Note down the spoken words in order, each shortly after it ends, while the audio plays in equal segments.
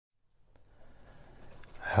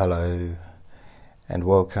Hello and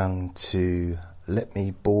welcome to Let Me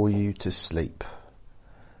Bore You to Sleep.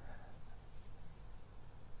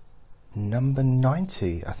 Number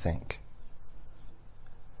 90, I think.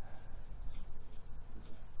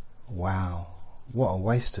 Wow, what a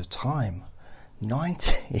waste of time.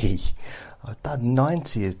 90! I've done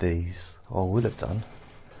 90 of these, or would have done.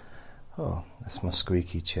 Oh, that's my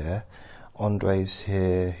squeaky chair. Andre's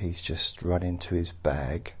here, he's just run into his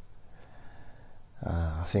bag.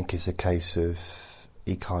 I think it's a case of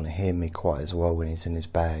he can't hear me quite as well when he's in his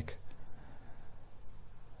bag.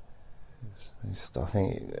 I'm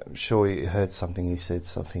sure he heard something. He said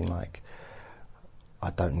something like,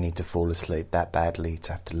 I don't need to fall asleep that badly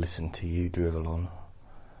to have to listen to you drivel on,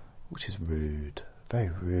 which is rude,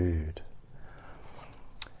 very rude.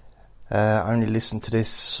 Only listen to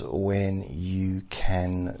this when you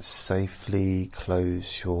can safely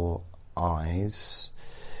close your eyes.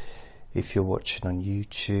 If you're watching on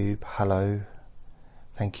YouTube, hello,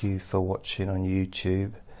 thank you for watching on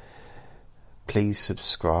YouTube. Please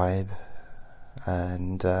subscribe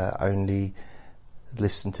and only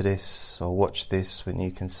listen to this or watch this when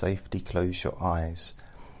you can safely close your eyes,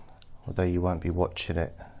 although you won't be watching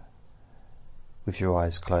it with your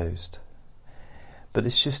eyes closed. But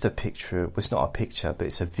it's just a picture, well, it's not a picture, but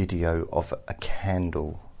it's a video of a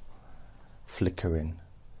candle flickering.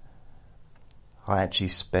 I actually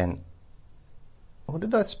spent, what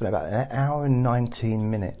did I spend, about an hour and 19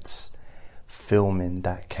 minutes filming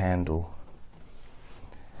that candle.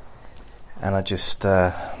 And I just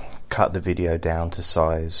cut the video down to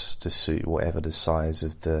size, to suit whatever the size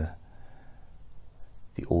of the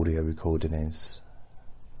audio recording is.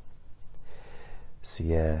 So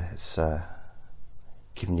yeah, it's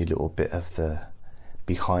giving you a little bit of the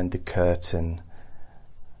behind the curtain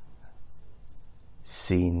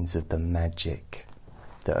scenes of the magic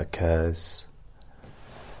that occurs,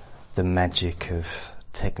 the magic of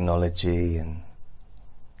technology and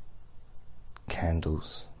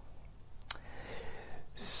candles.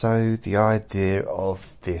 So the idea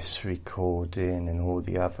of this recording and all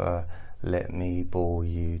the other Let Me Bore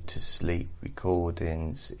You to Sleep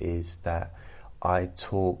recordings is that I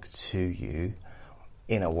talk to you.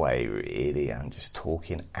 In a way, really, I'm just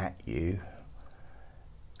talking at you,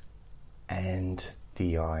 and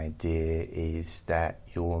the idea is that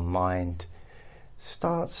your mind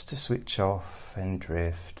starts to switch off and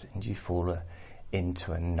drift, and you fall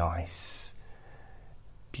into a nice,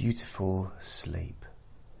 beautiful sleep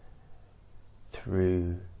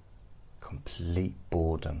through complete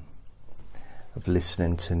boredom of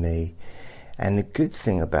listening to me. And the good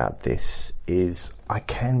thing about this is I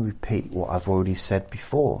can repeat what I've already said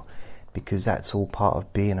before, because that's all part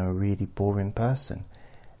of being a really boring person,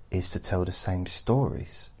 is to tell the same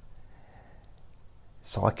stories.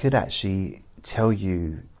 So I could actually tell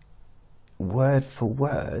you word for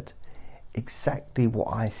word exactly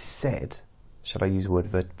what I said. Should I use the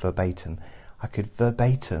word verbatim? I could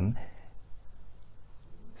verbatim,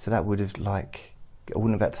 so that would have I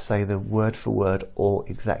wouldn't have had to say the word for word or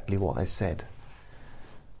exactly what I said.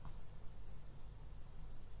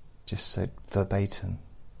 Just said verbatim.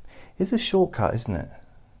 It's a shortcut, isn't it?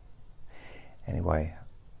 Anyway,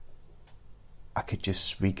 I could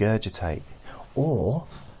just regurgitate. Or,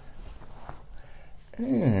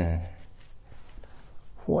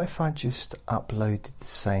 what if I just uploaded the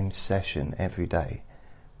same session every day,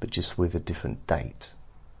 but just with a different date?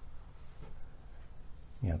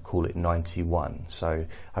 Call it 91. So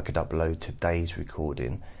I could upload today's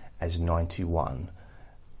recording as 91,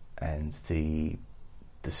 and the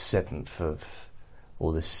 7th of,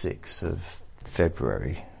 or the 6th of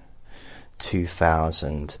February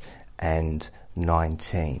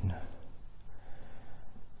 2019.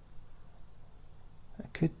 I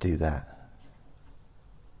could do that.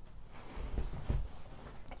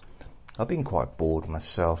 I've been quite bored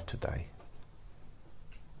myself today.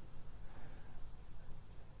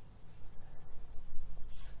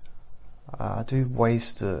 I do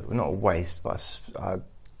waste, not waste, but I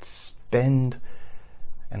spend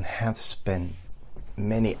and have spent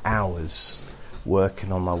many hours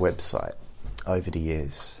working on my website over the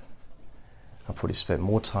years. I've probably spent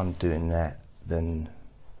more time doing that than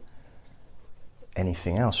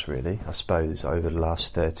anything else, really, I suppose, over the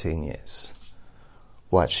last 13 years.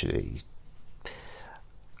 Well, actually,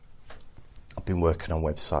 I've been working on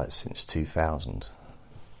websites since 2000.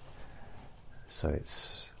 So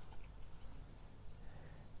it's,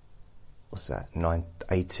 what's that,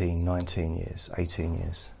 18 years.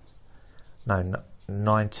 No,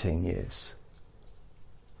 19 years.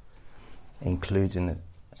 Including,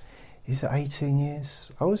 is it 18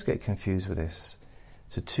 years? I always get confused with this.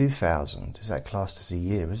 So 2000, is that classed as a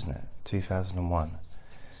year, isn't it? 2001.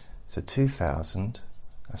 So 2000,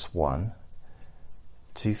 that's 1.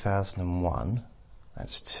 2001,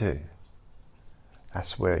 that's 2.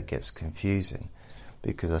 That's where it gets confusing,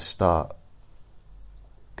 because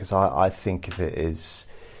I think of it as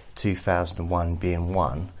 2001 being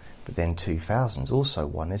 1, but then 2000 is also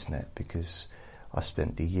 1, isn't it? Because I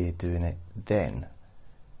spent the year doing it then.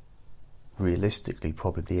 Realistically,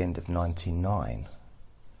 probably the end of 99.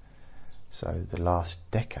 So the last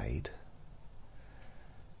decade.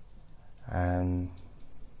 So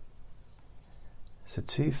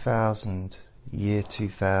 2000, year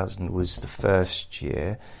 2000 was the first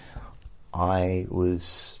year I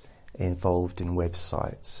was involved in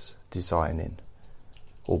websites, designing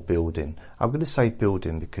or building. I'm going to say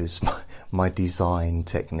building because my design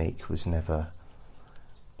technique was never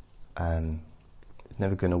going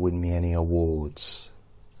to win me any awards.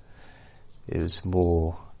 It was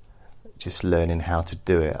more just learning how to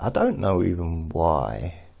do it. I don't know even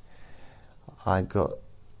why I got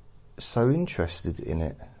so interested in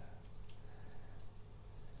it.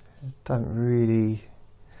 Don't really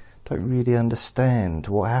understand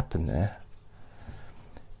what happened there.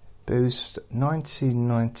 But it was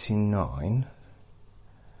 1999.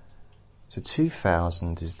 So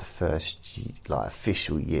 2000 is the first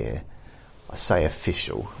official year. I say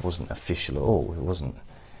official. It wasn't official at all. It wasn't.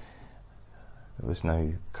 There was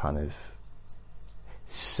no kind of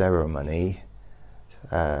ceremony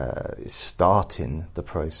starting the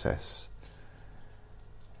process.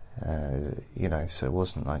 So it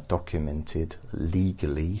wasn't like documented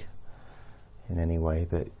legally in any way.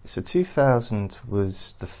 But so 2000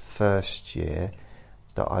 was the first year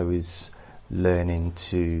that I was learning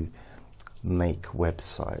to make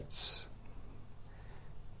websites.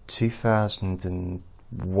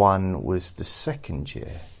 2001 was the second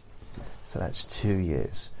year, so that's 2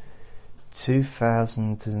 years.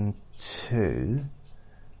 2002,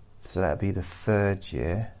 so that'd be the third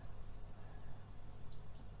year.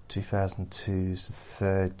 2002 is the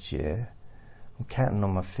third year. I'm counting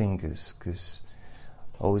on my fingers because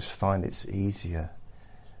I always find it's easier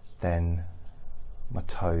than my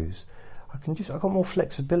toes. I've got more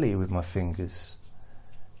flexibility with my fingers.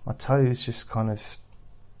 My toes just kind of,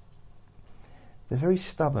 they're very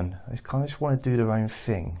stubborn. They kind of just want to do their own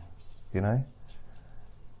thing, you know.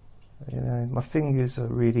 My fingers are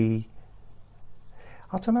really,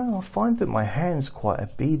 I don't know, I find that my hand's quite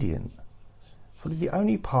obedient. Probably the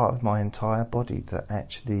only part of my entire body that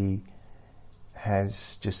actually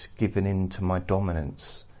has just given in to my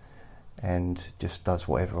dominance and just does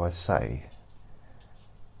whatever I say.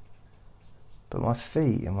 But my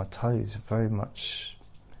feet and my toes are very much,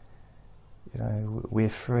 we're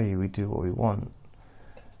free, we do what we want.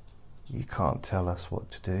 You can't tell us what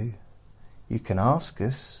to do. You can ask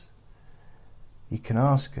us,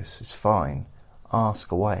 it's fine,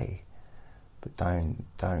 ask away. But don't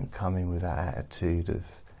come in with that attitude of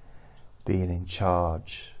being in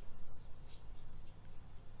charge.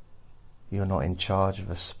 You're not in charge of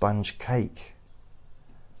a sponge cake.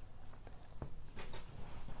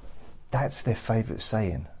 That's their favourite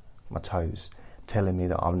saying, my toes, telling me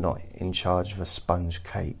that I'm not in charge of a sponge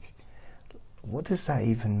cake. What does that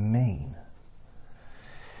even mean?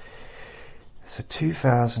 So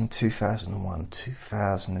 2000, 2001,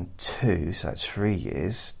 2002, so that's 3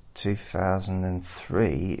 years.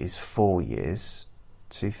 2003 is 4 years.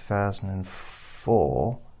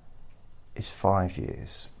 2004 is 5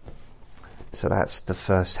 years. So that's the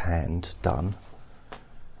first hand done.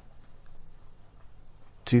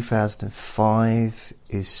 2005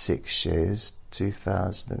 is 6 years.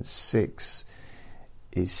 2006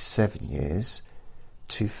 is 7 years.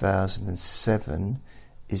 2007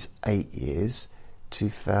 is 8 years.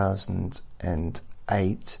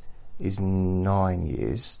 2008 is 9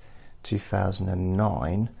 years.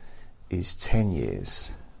 2009 is 10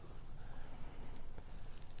 years.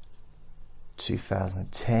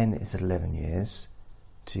 2010 is 11 years.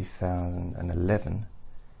 2011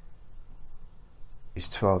 is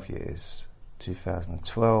 12 years.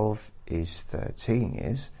 2012 is 13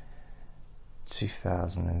 years.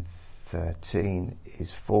 2013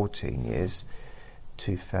 is 14 years.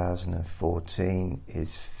 2014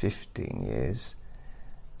 is 15 years.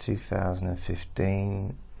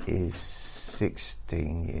 2015 is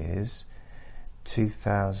 16 years.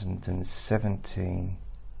 2016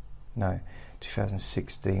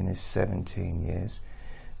 is 17 years.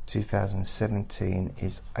 2017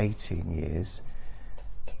 is 18 years.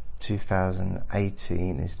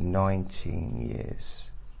 2018 is 19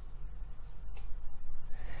 years.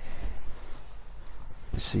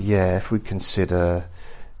 So yeah, if we consider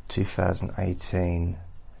 2018.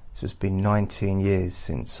 So it's been 19 years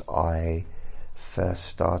since I first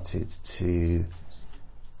started to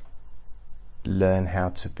learn how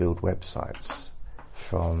to build websites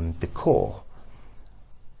from the core.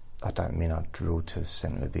 I don't mean I drilled to the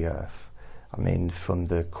centre of the earth. I mean from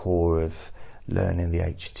the core of learning the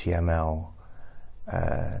HTML.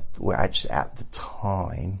 Well, actually at the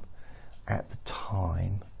time,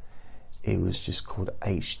 it was just called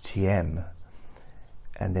HTM,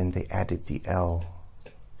 and then they added the L,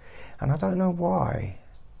 and I don't know why.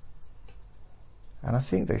 And I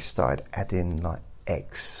think they started adding like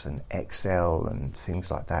X and XL and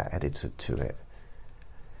things like that added to it.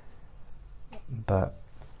 But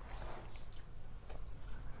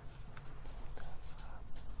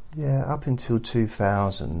yeah, up until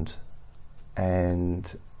 2000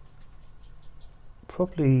 and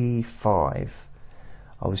probably 5,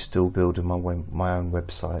 I was still building my own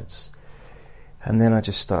websites, and then I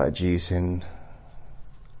just started using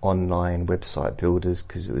online website builders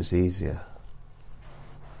because it was easier.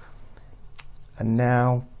 And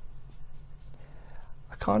now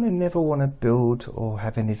I kind of never want to build or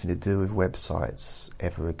have anything to do with websites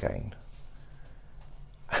ever again.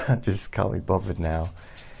 I just can't be bothered now,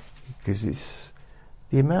 because it's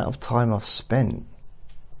the amount of time I've spent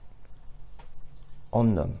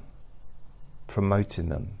on them, promoting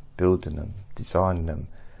them, building them, designing them,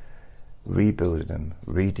 rebuilding them,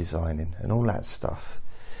 redesigning, and all that stuff,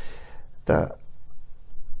 that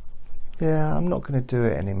yeah, I'm not going to do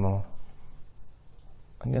it anymore.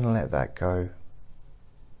 I'm going to let that go.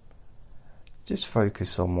 Just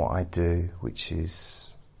focus on what I do, which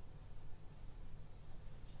is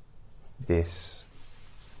this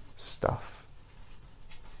stuff.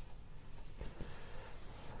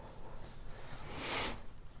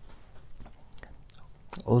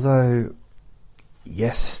 Although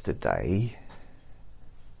yesterday,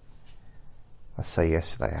 I say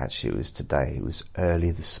yesterday, actually it was today, it was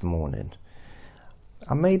early this morning,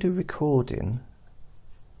 I made a recording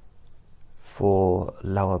for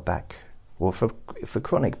lower back, well for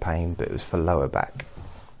chronic pain, but it was for lower back,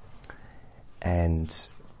 and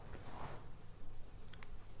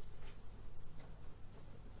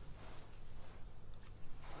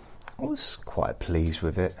I was quite pleased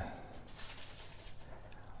with it.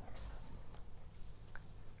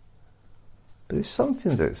 But it's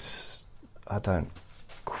something that's I don't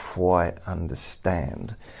quite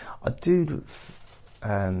understand. I do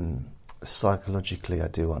psychologically, I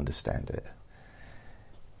do understand it.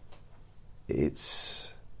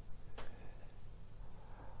 It's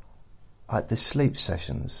like the sleep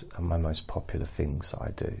sessions are my most popular things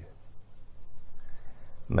I do.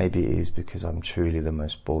 Maybe it is because I'm truly the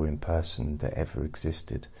most boring person that ever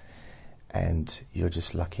existed, and you're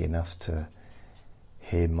just lucky enough to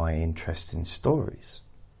hear my interesting stories,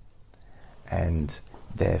 and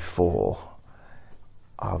therefore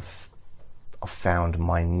I've found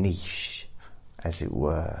my niche, as it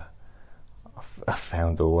were. I've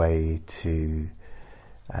found a way to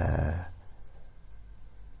I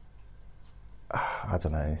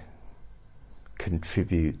don't know,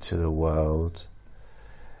 contribute to the world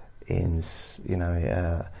in, you know,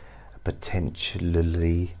 a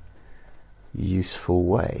potentially useful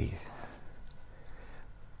way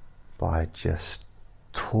by just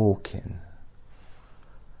talking.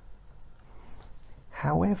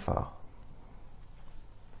 However,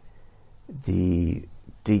 the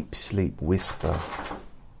deep sleep whisper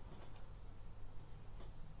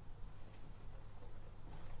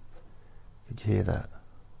could you hear that?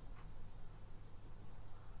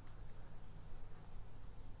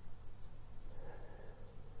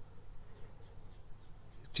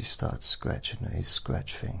 Just started scratching at his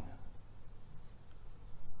scratch thing.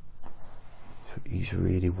 He's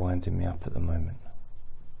really winding me up at the moment.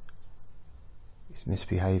 He's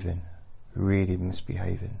misbehaving, really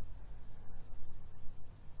misbehaving.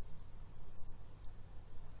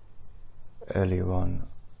 Earlier on,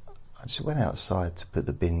 I just went outside to put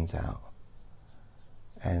the bins out,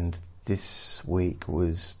 and this week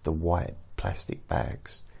was the white plastic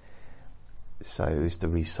bags. So it was the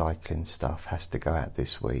recycling stuff has to go out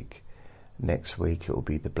this week. Next week it will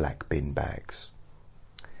be the black bin bags.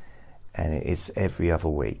 And it's every other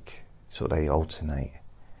week, so they alternate.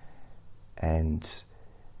 And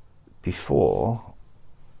before,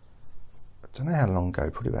 I don't know how long ago,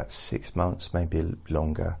 probably about 6 months, maybe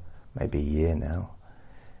longer, maybe a year now,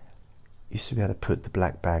 used to be able to put the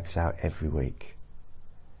black bags out every week,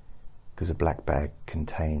 because a black bag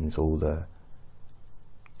contains all the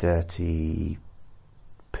dirty,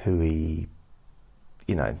 pooey,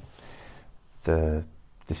 you know, the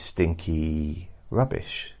stinky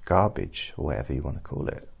rubbish, garbage, or whatever you want to call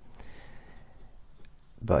it.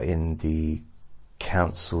 But in the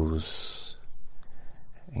council's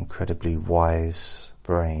incredibly wise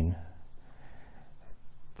brain,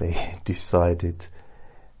 they decided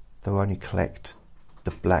they'll only collect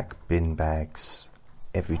the black bin bags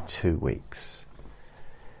every 2 weeks.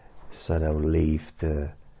 So they'll leave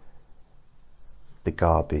the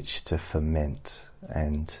garbage to ferment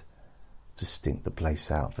and to stink the place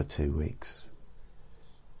out for 2 weeks.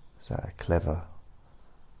 So clever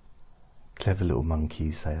little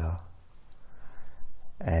monkeys they are.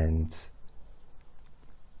 And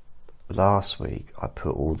last week I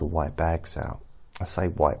put all the white bags out. I say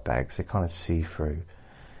white bags, they're kind of see-through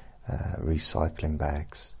recycling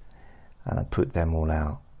bags, and I put them all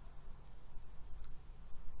out.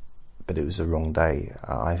 But it was the wrong day.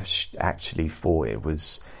 I actually thought it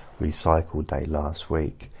was recycle day last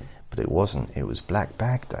week, but it wasn't. It was black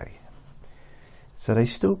bag day. So they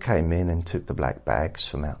still came in and took the black bags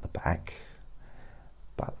from out the back,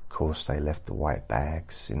 but of course they left the white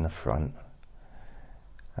bags in the front,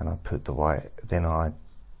 and I put the white. Then I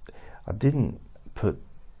didn't put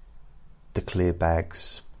the clear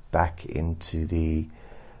bags back into the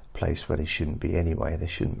place where they shouldn't be anyway. They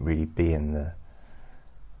shouldn't really be in the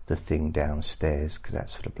thing downstairs, because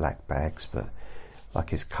that's for the black bags, but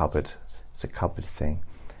like it's a cupboard thing.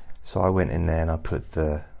 So I went in there and I put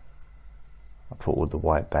all the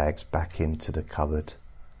white bags back into the cupboard.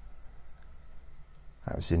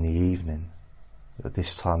 That was in the evening. But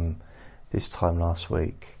this time last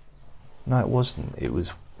week, no, it wasn't. It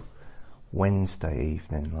was Wednesday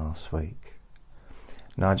evening last week.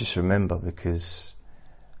 Now I just remember because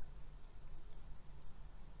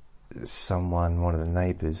one of the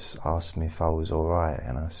neighbours asked me if I was alright,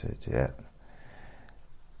 and I said yeah.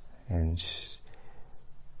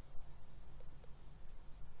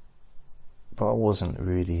 But I wasn't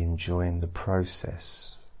really enjoying the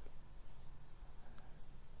process.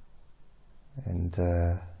 And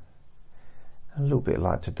a little bit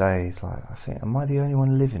like today, it's like, I think, am I the only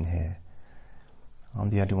one living here? I'm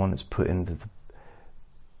the only one that's putting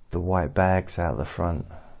the white bags out the front.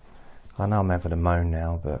 I know I'm having a moan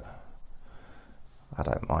now, but I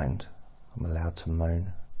don't mind. I'm allowed to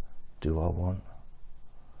moan. Do I want?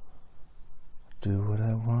 Do what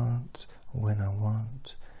I want, when I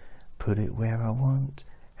want. Put it where I want,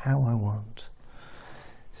 how I want.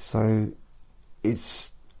 So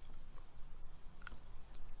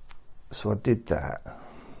I did that.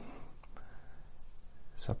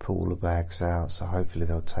 So I put all the bags out, so hopefully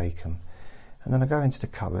they'll take them. And then I go into the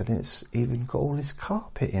cupboard and it's even got all this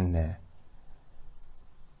carpet in there.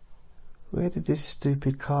 Where did this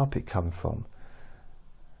stupid carpet come from?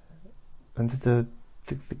 And the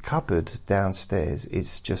cupboard downstairs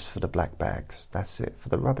is just for the black bags. That's it, for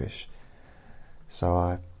the rubbish. So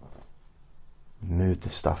I moved the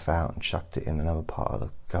stuff out and chucked it in another part of the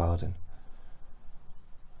garden.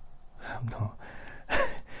 I'm not.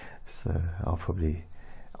 So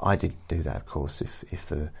I didn't do that, of course. If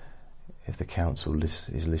the council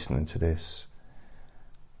is listening to this,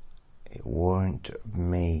 it weren't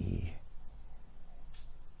me.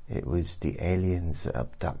 It was the aliens that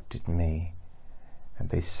abducted me, and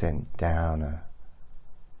they sent down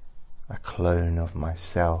a clone of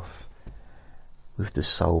myself with the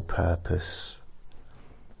sole purpose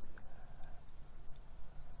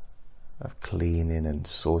of cleaning and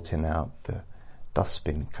sorting out the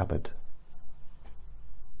dustbin cupboard.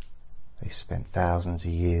 They spent thousands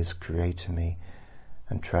of years creating me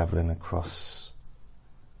and travelling across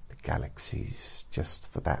the galaxies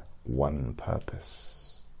just for that one purpose.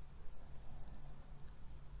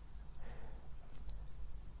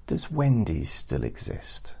 Does Wendy's still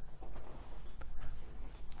exist?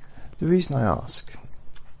 The reason I ask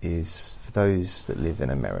is for those that live in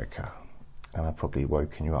America, and I've probably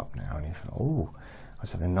woken you up now and you think, oh, I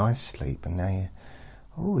was having a nice sleep, and now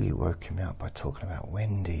you're woken me up by talking about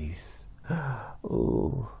Wendy's.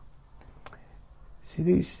 Oh, see,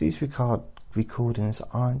 these recordings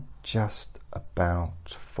aren't just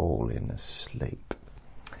about falling asleep.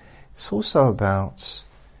 It's also about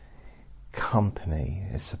company.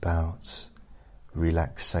 It's about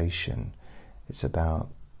relaxation. It's about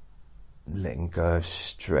letting go of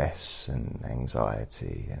stress and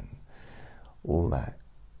anxiety and all that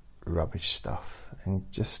rubbish stuff, and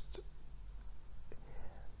just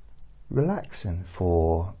relaxing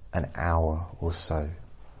for an hour or so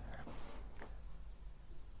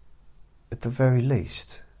at the very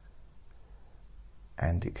least.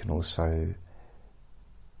 And it can also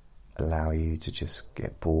allow you to just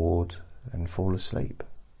get bored and fall asleep.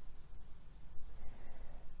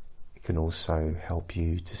 It can also help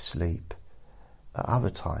you to sleep at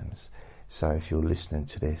other times. So if you're listening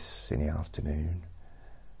to this in the afternoon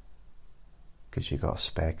because you've got a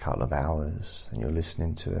spare couple of hours and you're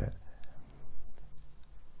listening to it,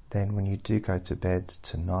 then when you do go to bed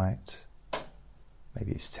tonight,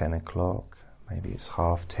 maybe it's 10 o'clock, maybe it's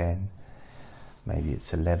 10:30, maybe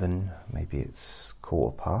it's 11, maybe it's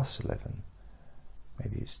 11:15,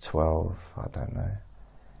 maybe it's 12, I don't know.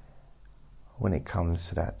 When it comes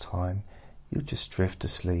to that time, you'll just drift to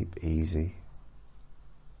sleep easy,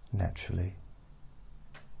 naturally.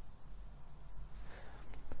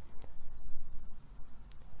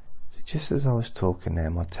 So just as I was talking there,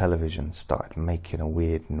 my television started making a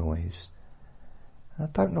weird noise. And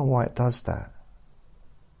I don't know why it does that.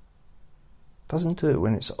 It doesn't do it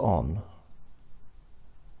when it's on.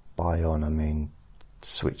 By on, I mean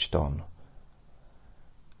switched on.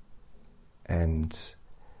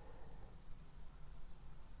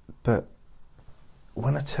 But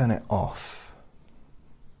when I turn it off,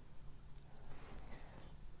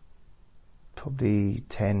 probably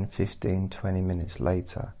 10, 15, 20 minutes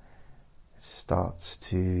later, it starts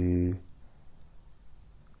to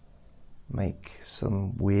make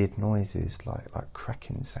some weird noises, like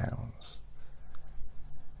cracking sounds.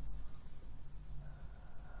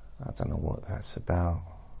 I don't know what that's about.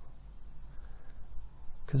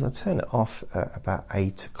 Because I turned it off at about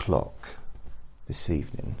 8 o'clock this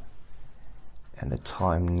evening, and the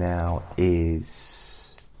time now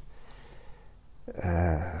is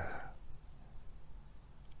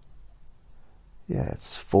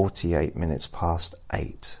it's 48 minutes past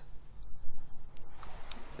 8.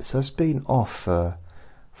 So it's been off for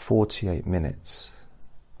 48 minutes,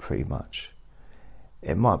 pretty much.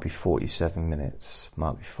 It might be 47 minutes,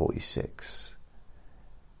 might be 46.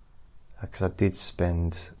 Because I did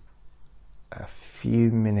spend a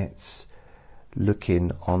few minutes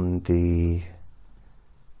looking on the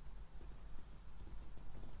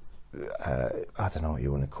I don't know what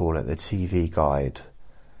you want to call it, the TV guide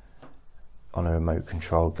on a remote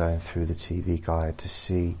control, going through the TV guide to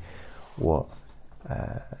see what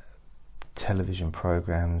television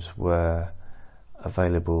programs were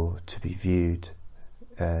available to be viewed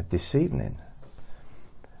this evening.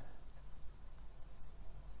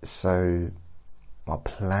 So my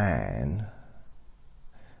plan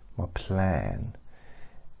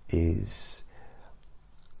is,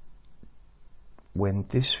 when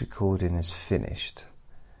this recording is finished,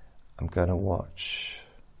 I'm going to watch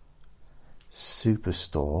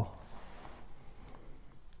Superstore,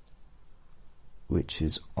 which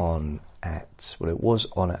is on at, well, it was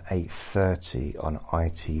on at 8:30 on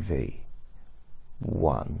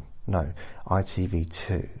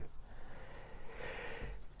ITV2,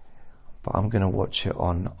 but I'm going to watch it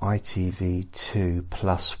on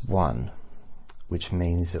ITV2+1, which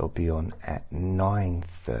means it'll be on at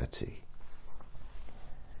 9:30.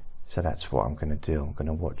 So that's what I'm going to do. I'm going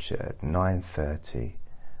to watch it at 9:30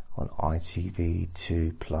 on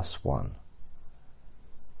ITV2+1.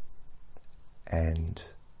 And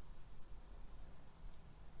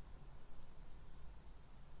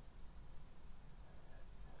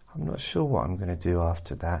I'm not sure what I'm going to do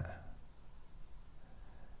after that.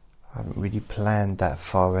 I haven't really planned that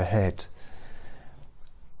far ahead.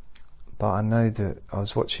 But I know that I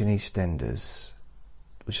was watching EastEnders,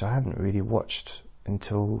 which I haven't really watched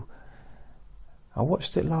until I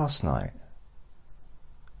watched it last night,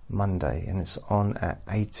 Monday, and it's on at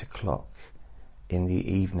 8 o'clock in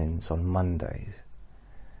the evenings on Mondays.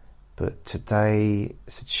 But today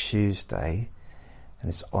it's a Tuesday and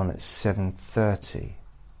it's on at 7:30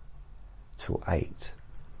 till 8.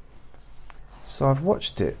 So I've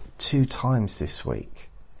watched it 2 times this week,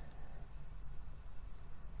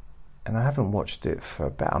 and I haven't watched it for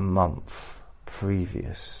about a month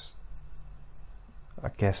previous. I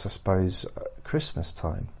suppose Christmas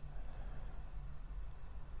time,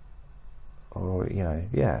 or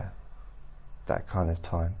that kind of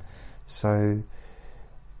time. So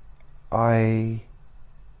I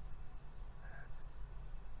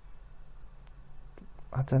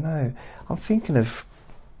don't know. I'm thinking of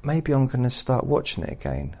maybe I'm going to start watching it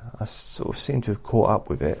again. I sort of seem to have caught up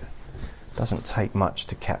with it. It doesn't take much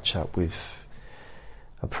to catch up with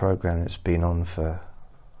a program that's been on for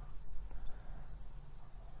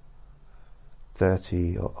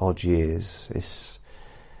 30 odd years. It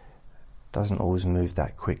doesn't always move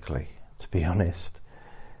that quickly, to be honest.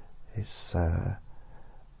 It's I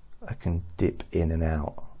can dip in and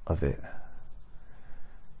out of it.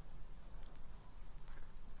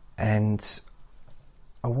 And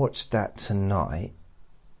I watched that tonight.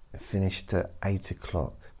 It finished at 8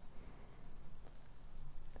 o'clock.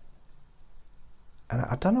 And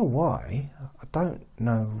I don't know why.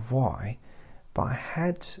 But I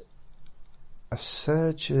had a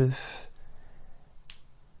surge of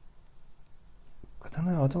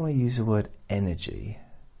don't know, I don't want to use the word energy,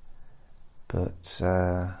 but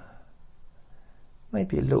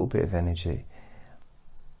maybe a little bit of energy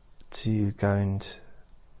to go and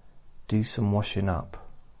do some washing up,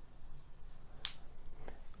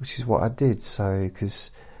 which is what I did. So,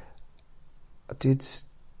 because I did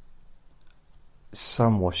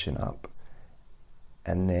some washing up,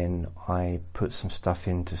 and then I put some stuff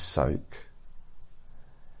in to soak,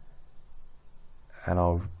 and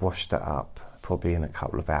I'll wash that up probably in a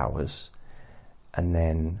couple of hours, and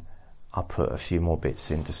then I'll put a few more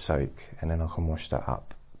bits in to soak, and then I can wash that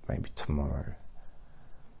up maybe tomorrow.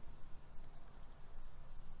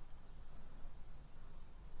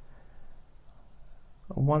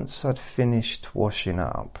 Once I'd finished washing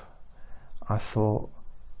up, I thought,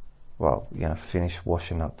 well, you know, finished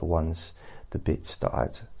washing up the bits that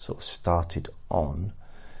I'd sort of started on.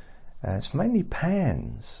 It's mainly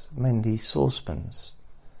pans, mainly saucepans,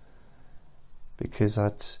 because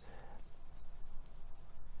I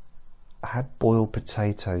had boiled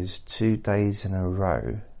potatoes 2 days in a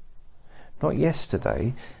row. Not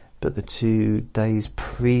yesterday, but the 2 days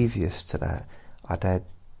previous to that, I'd had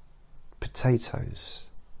potatoes.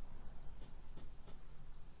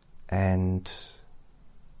 And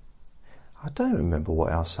I don't remember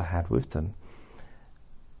what else I had with them.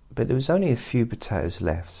 But there was only a few potatoes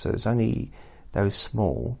left, so they were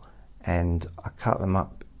small, and I cut them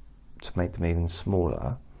up to make them even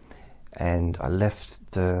smaller, and I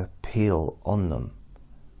left the peel on them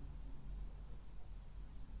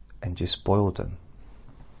and just boiled them.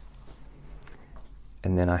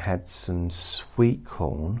 And then I had some sweet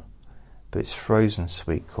corn, but it's frozen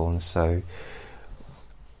sweet corn, so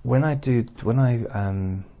when I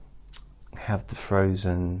have the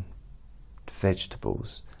frozen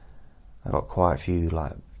vegetables, I've got quite a few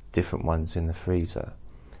like different ones in the freezer.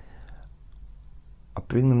 I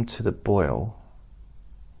bring them to the boil,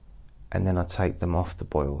 and then I take them off the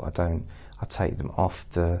boil. I take them off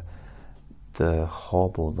the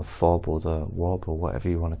hob or the fob or the wob or whatever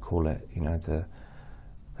you want to call it. You know,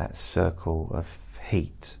 that circle of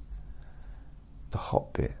heat, the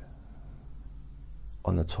hot bit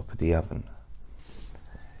on the top of the oven.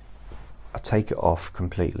 I take it off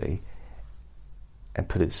completely and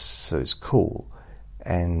put it so it's cool,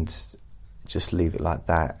 and just leave it like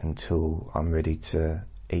that until I'm ready to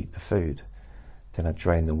eat the food. Then I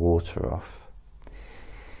drain the water off,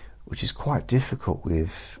 which is quite difficult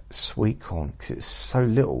with sweet corn because it's so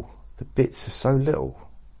little. The bits are so little.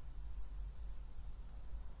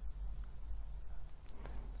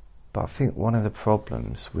 But I think one of the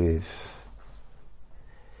problems with,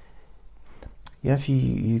 you know, if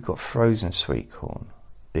you've got frozen sweet corn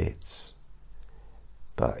bits,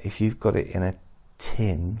 but if you've got it in a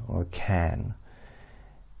tin or a can,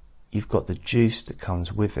 you've got the juice that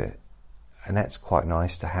comes with it, and that's quite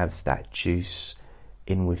nice to have that juice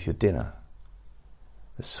in with your dinner,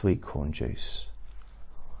 the sweet corn juice.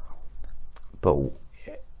 But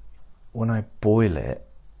when I boil it,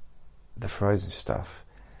 the frozen stuff,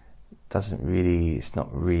 it's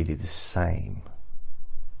not really the same.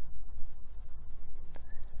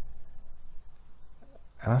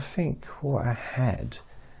 And I think what I had,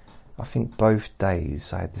 both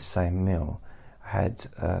days I had the same meal. I had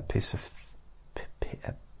a piece of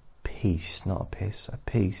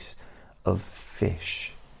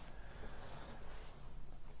fish.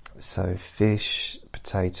 So fish,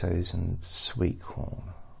 potatoes and sweet corn.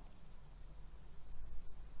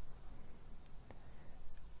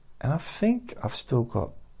 And I think I've still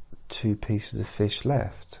got 2 pieces of fish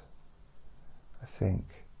left. I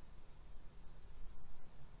think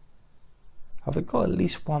I've got at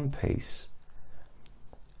least 1 piece,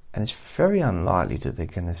 and it's very unlikely that they're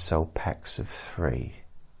going to sell packs of 3.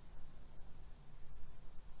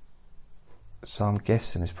 So I'm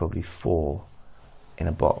guessing there's probably 4 in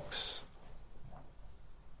a box.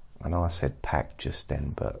 I know I said pack just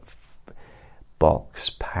then, but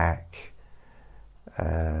box, pack,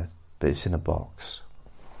 but it's in a box.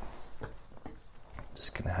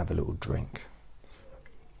 Just going to have a little drink.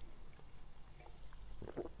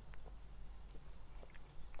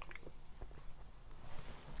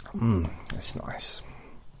 That's nice.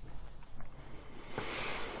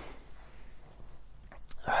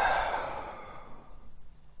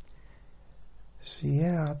 So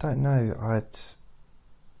yeah, I don't know.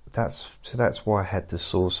 That's why I had the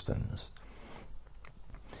saucepans.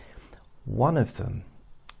 One of them,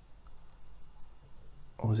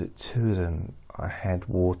 or was it 2 of them, I had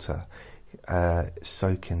water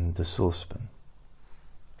soaking the saucepan.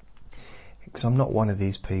 Because I'm not one of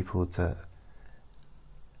these people that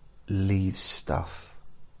leave stuff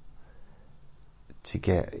to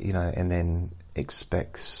get, you know, and then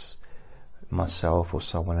expects myself or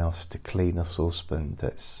someone else to clean a saucepan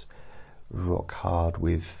that's rock hard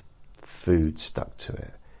with food stuck to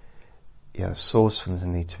it. Saucepans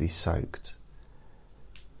need to be soaked.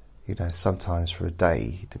 Sometimes for a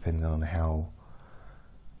day, depending on how,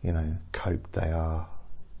 coped they are.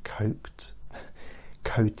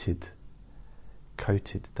 Coated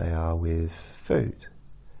they are with food.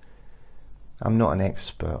 I'm not an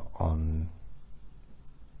expert on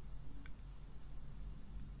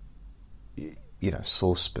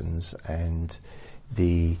saucepans and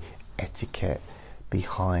the etiquette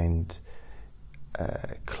behind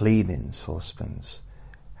cleaning saucepans.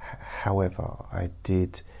 However, I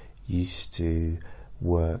did used to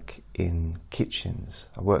work in kitchens.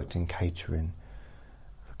 I worked in catering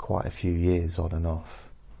for quite a few years on and off.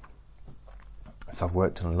 So I've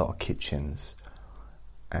worked in a lot of kitchens,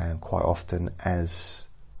 and quite often as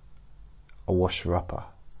a washer-upper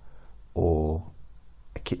or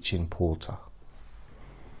a kitchen porter.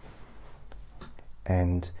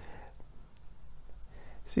 And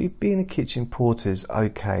see, being a kitchen porter is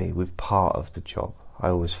okay with part of the job, I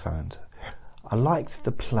always found. I liked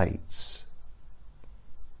the plates.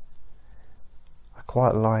 I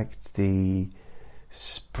quite liked the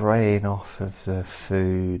spraying off of the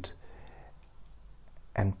food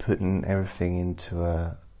and putting everything into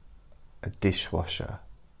a dishwasher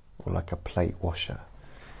or like a plate washer.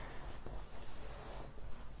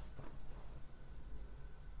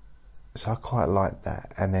 So I quite like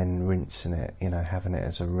that, and then rinsing it, having it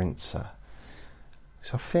as a rinser.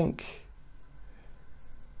 So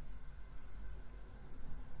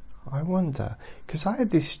I wonder, because I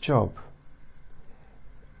had this job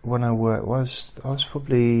when I worked, I was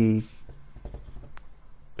probably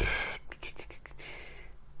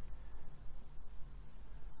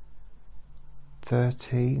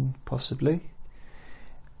 13 possibly,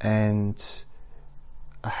 and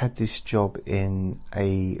I had this job in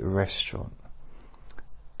a restaurant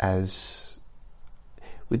as,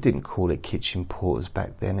 we didn't call it kitchen porters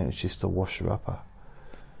back then, it was just a washer-upper.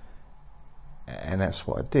 And that's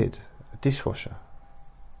what I did, a dishwasher.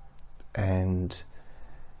 And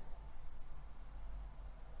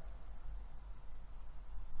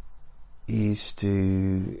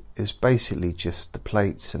it was basically just the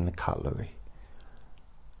plates and the cutlery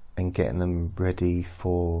and getting them ready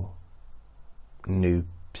for new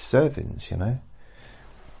servings,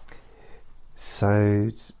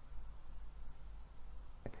 So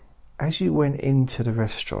as you went into the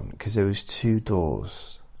restaurant, because there was two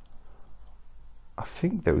doors, I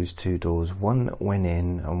think there was two doors, one that went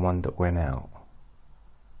in and one that went out.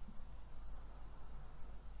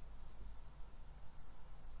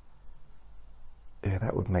 Yeah,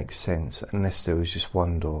 that would make sense, unless there was just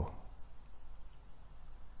one door.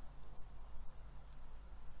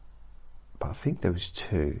 But I think there was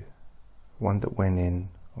two, one that went in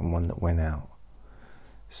and one that went out,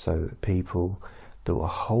 so that people that were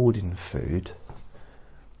holding food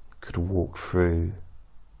could walk through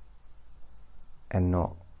and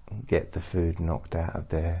not get the food knocked out of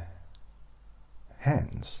their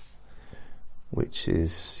hands, which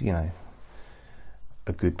is,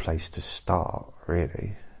 a good place to start,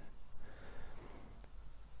 really.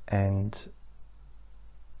 And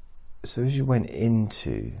so as you went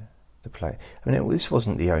into the place, this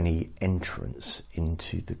wasn't the only entrance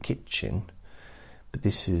into the kitchen, but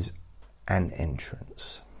this is an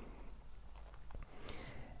entrance.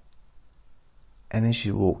 And as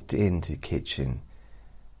you walked into the kitchen,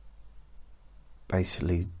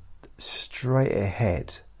 basically straight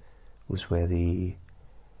ahead was where the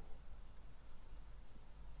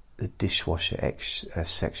dishwasher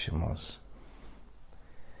section was,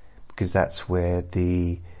 because that's where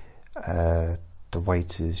the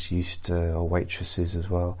waiters used to, or waitresses as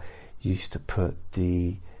well, used to put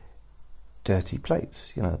the dirty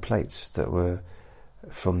plates, the plates that were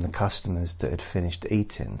from the customers that had finished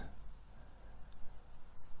eating.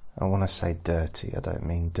 And when I say dirty, I don't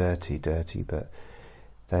mean dirty, but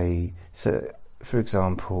so for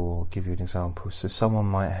example, I'll give you an example. So someone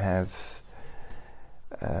might have,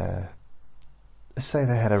 let's say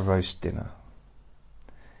they had a roast dinner,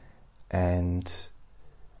 and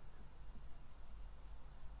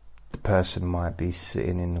the person might be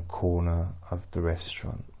sitting in the corner of the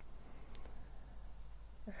restaurant.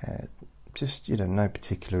 Just, no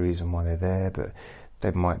particular reason why they're there, but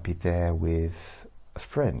they might be there with a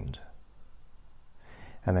friend,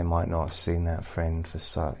 and they might not have seen that friend for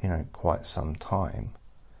quite some time,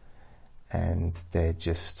 and they're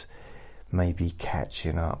just maybe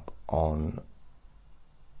catching up on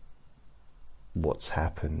what's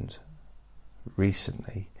happened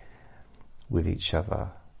recently with each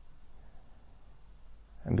other,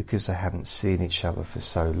 And because they haven't seen each other for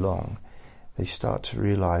so long, they start to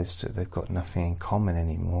realise that they've got nothing in common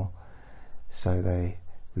anymore. So they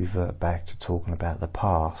revert back to talking about the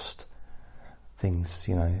past, things,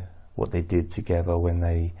 you know, what they did together when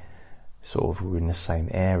they sort of were in the same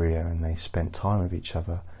area and they spent time with each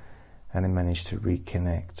other, and they managed to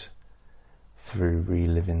reconnect through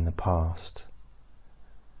reliving the past.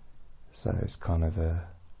 So it's kind of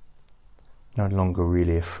no longer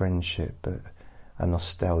really a friendship, but a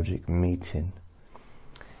nostalgic meeting.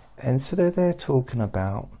 And so they're there talking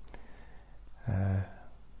about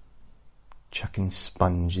chucking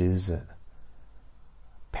sponges at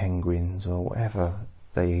penguins or whatever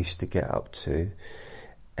they used to get up to.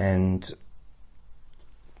 And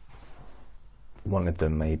one of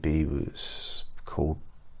them maybe was called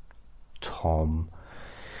Tom,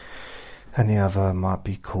 and the other might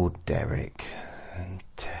be called Derek. And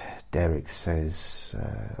Derek says,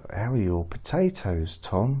 how are your potatoes,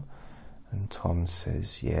 Tom? And Tom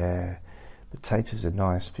says, yeah, potatoes are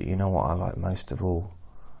nice, but you know what I like most of all?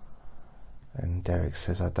 And Derek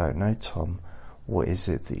says, I don't know, Tom. What is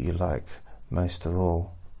it that you like most of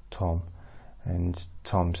all, Tom? And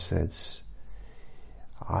Tom says,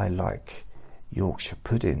 I like Yorkshire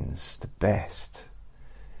puddings the best,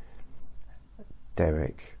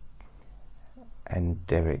 Derek. And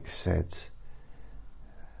Derek said,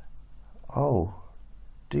 oh,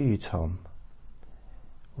 do you, Tom?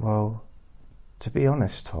 Well, to be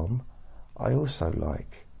honest, Tom, I also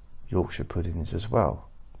like Yorkshire puddings as well,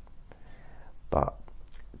 but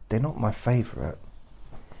they're not my favourite.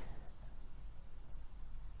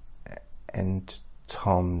 And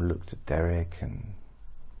Tom looked at Derek and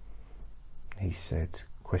he said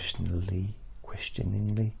questioningly,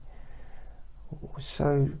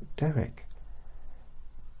 so Derek,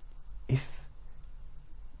 if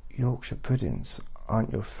Yorkshire puddings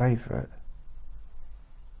aren't your favourite,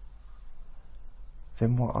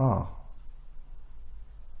 then what are?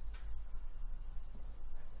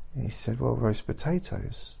 And he said, well, roast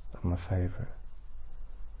potatoes are my favourite.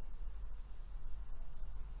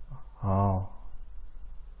 Oh.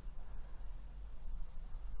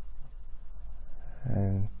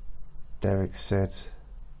 And Derek said,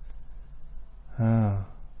 oh.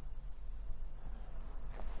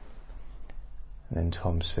 And then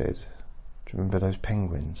Tom said, do you remember those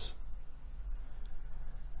penguins?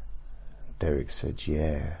 Derek said,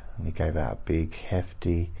 yeah. And he gave out a big,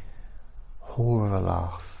 hefty haw of a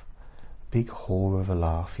laugh. Big haw of a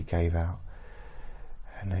laugh he gave out.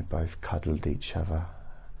 And they both cuddled each other.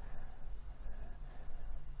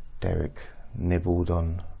 Derek nibbled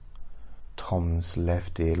on Tom's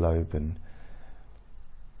left earlobe and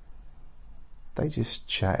they just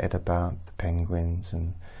chatted about the penguins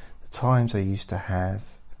and the times they used to have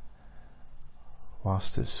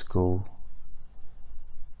whilst at school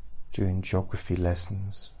during geography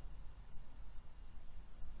lessons.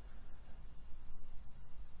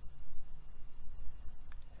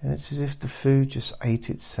 And it's as if the food just ate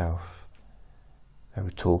itself. They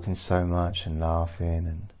were talking so much and laughing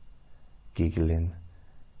and giggling,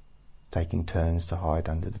 taking turns to hide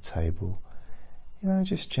under the table. You know,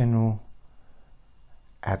 just general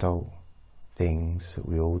adult things that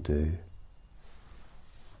we all do.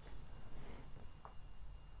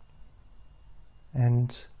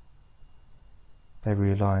 And they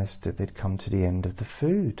realised that they'd come to the end of the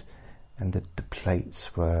food and that the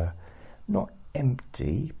plates were not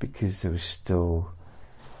empty because there was still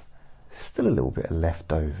a little bit of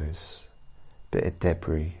leftovers, a bit of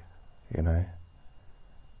debris, you know,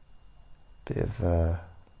 bit of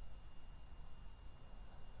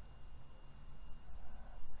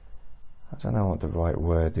I don't know what the right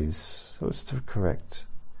word is. What's the correct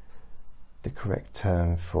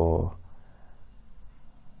term for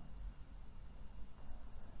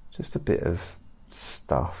just a bit of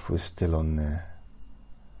stuff was still on there?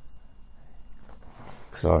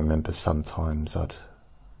 Because I remember sometimes I'd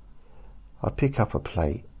pick up a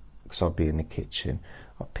plate, because I'd be in the kitchen,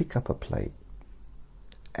 I'd pick up a plate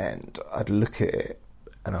and I'd look at it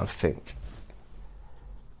and I'd think,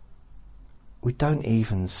 we don't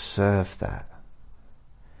even serve that.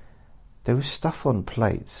 There was stuff on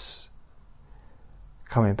plates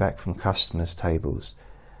coming back from customers' tables.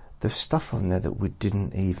 There was stuff on there that we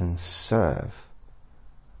didn't even serve.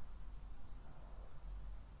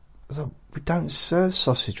 So we don't serve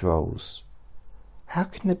sausage rolls. How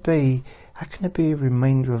can there be a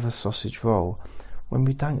remainder of a sausage roll when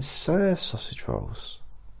we don't serve sausage rolls?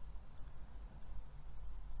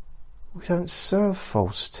 We don't serve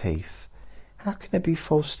false teeth. How can there be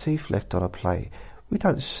false teeth left on a plate? We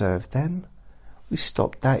don't serve them. We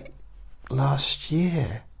stopped that last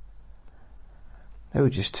year. They were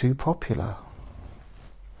just too popular.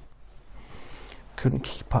 Couldn't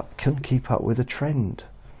keep up with the trend.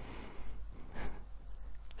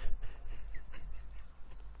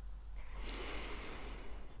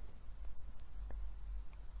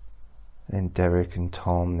 Then Derek and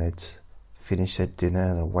Tom, they'd finish their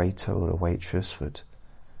dinner, the waiter or the waitress would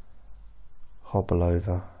hobble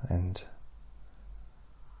over and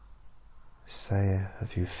say,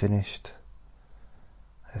 have you finished?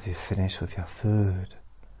 Have you finished with your food?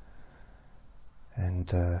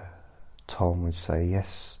 And Tom would say,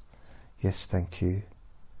 yes, thank you,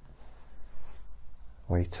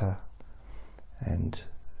 waiter. And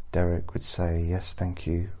Derek would say, yes, thank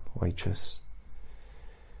you, waitress.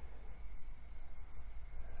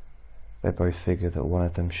 They both figured that one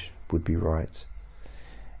of them would be right.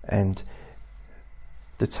 And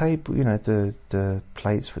the table, the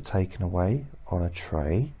plates were taken away on a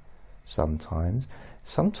tray sometimes.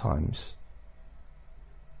 Sometimes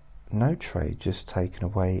no tray, just taken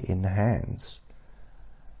away in the hands.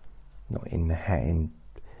 Not in the hands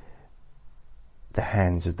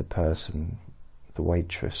of the person, the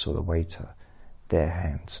waitress or the waiter. Their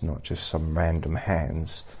hands, not just some random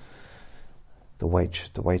hands. The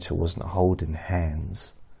waiter wasn't holding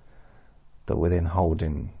hands that were then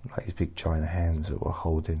holding, like his big giant hands that were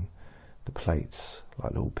holding the plates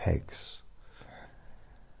like little pegs.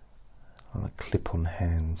 Like clip-on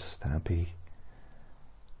hands, that'd be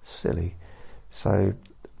silly. So,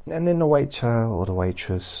 and then the waiter or the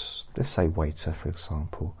waitress, let's say waiter for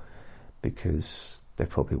example, because there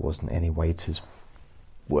probably wasn't any waiters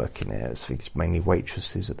working there. I think it's mainly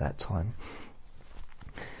waitresses at that time.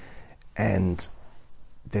 And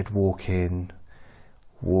they'd walk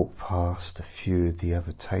past a few of the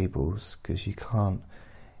other tables, because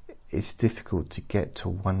it's difficult to get to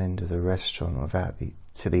one end of the restaurant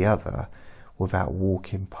to the other without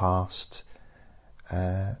walking past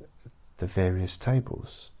the various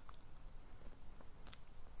tables.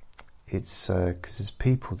 It's because there's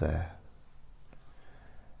people there,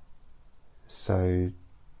 so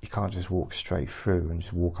you can't just walk straight through and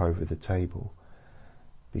just walk over the table,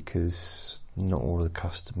 because not all the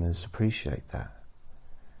customers appreciate that.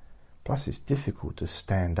 Plus it's difficult to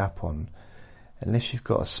stand up on unless you've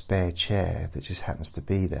got a spare chair that just happens to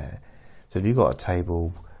be there. So if you've got a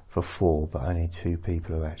table for 4 but only 2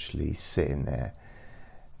 people are actually sitting there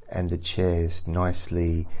and the chair's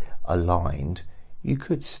nicely aligned, you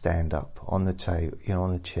could stand up on the table,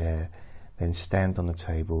 on the chair, then stand on the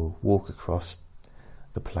table, walk across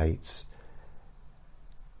the plates.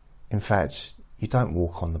 In fact, you don't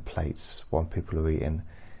walk on the plates while people are eating.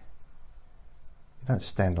 You don't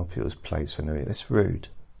stand on people's plates when they're eating. It's rude.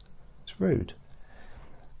 It's rude.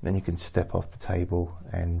 Then you can step off the table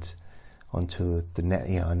and onto the net,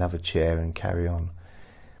 another chair and carry on.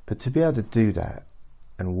 But to be able to do that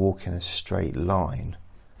and walk in a straight line,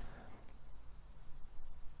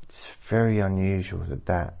 it's very unusual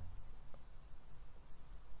that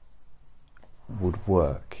would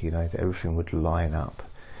work, that everything would line up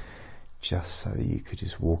just so that you could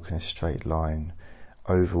just walk in a straight line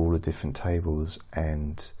over all the different tables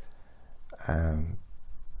and I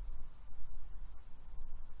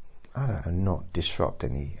don't know, not disrupt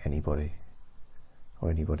anybody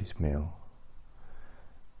or anybody's meal.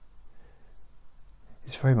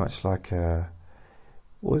 It's very much like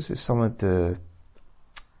some of the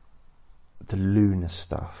lunar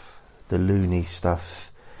stuff, the loony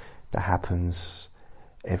stuff that happens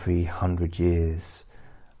every 100 years,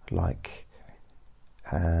 like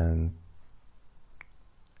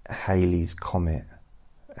Halley's Comet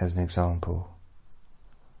as an example.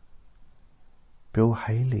 Bill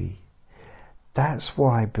Haley. That's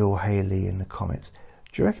why Bill Haley in the comets.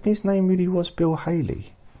 Do you reckon his name really was Bill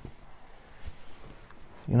Haley?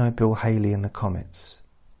 Bill Haley in the Comets.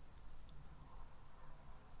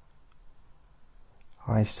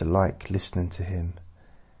 I used to like listening to him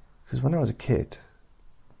because when I was a kid,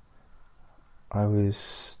 I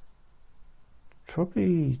was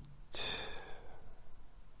probably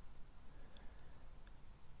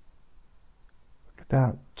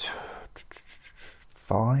about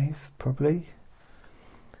 5, probably.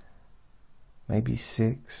 Maybe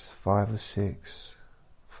 6, 5 or 6,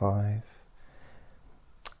 5.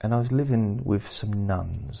 And I was living with some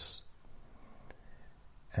nuns.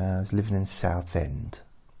 And I was living in Southend.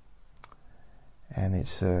 And it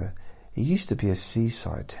used to be a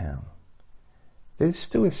seaside town. There's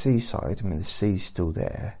still a seaside. The sea's still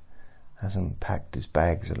there. Hasn't packed his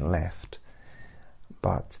bags and left.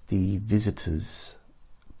 But the visitors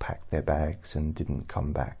packed their bags and didn't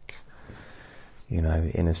come back. In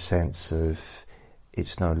a sense of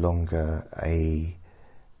it's no longer a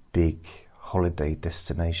big holiday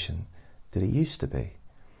destination that it used to be.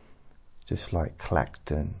 Just like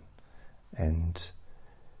Clacton and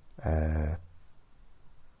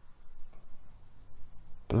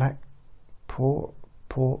Blackport,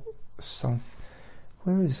 something.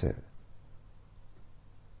 Where is it?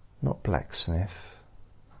 Not Blacksmith.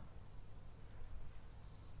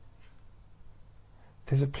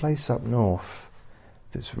 There's a place up north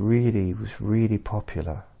was really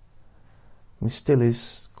popular. I mean, it still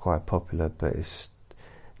is quite popular, but it's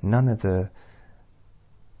none of the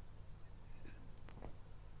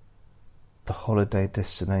holiday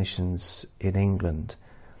destinations in England,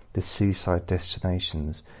 the seaside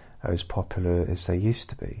destinations, are as popular as they used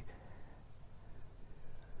to be,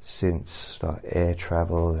 since like air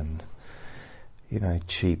travel and, you know,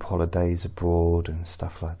 cheap holidays abroad and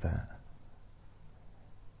stuff like that.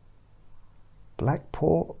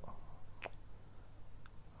 Blackport?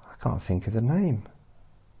 I can't think of the name.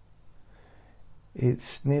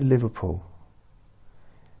 It's near Liverpool,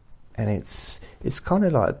 and it's kind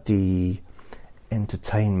of like the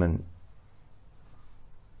entertainment.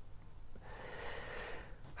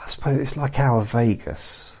 I suppose it's like our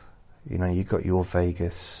Vegas. You know, you got your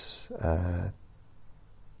Vegas.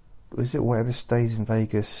 Is it whatever stays in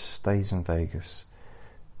Vegas stays in Vegas?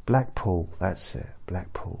 Blackpool, that's it,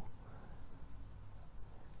 Blackpool.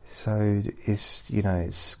 So it's, you know,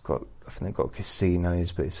 it's got, I think they've got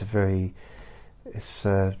casinos, but it's a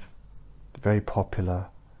very popular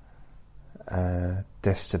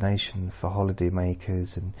destination for holiday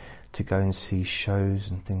makers and to go and see shows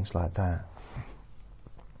and things like that.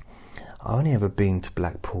 I only ever been to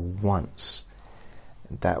Blackpool once.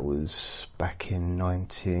 That was back in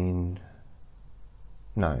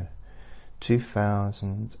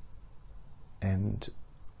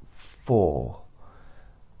 2004.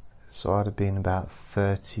 So I'd have been about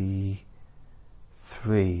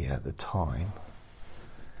 33 at the time.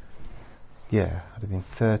 Yeah, I'd have been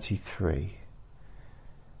 33.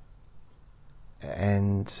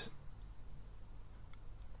 And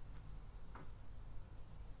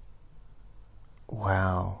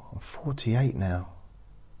wow, I'm 48 now.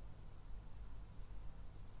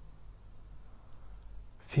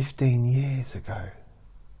 15 years ago.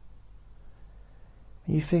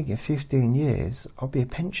 You think in 15 years I'll be a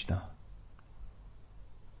pensioner.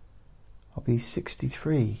 I'll be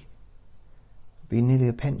 63. I'll be nearly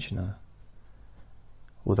a pensioner.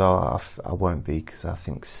 Although I won't be, because I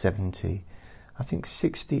think 70. I think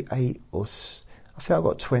 68 or... I think I've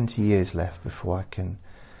got 20 years left before I can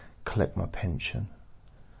collect my pension.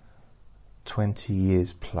 20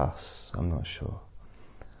 years plus, I'm not sure.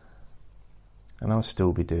 And I'll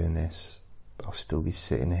still be doing this. I'll still be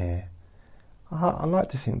sitting here. I like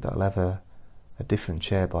to think that I'll have a different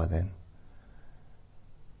chair by then.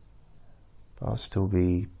 But I'll still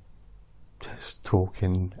be just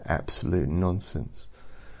talking absolute nonsense.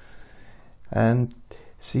 And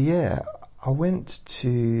so yeah, I went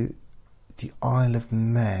to the Isle of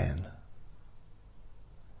Man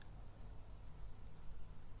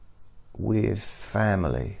with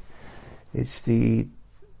family. It's the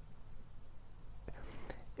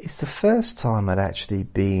first time I'd actually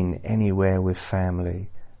been anywhere with family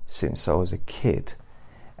since I was a kid,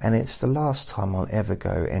 and it's the last time I'll ever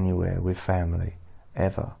go anywhere with family,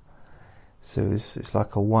 ever. So it's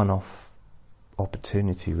like a one-off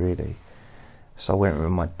opportunity, really. So I went with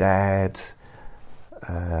my dad,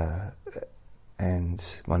 and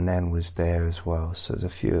my nan was there as well. So there's a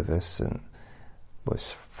few of us, and well,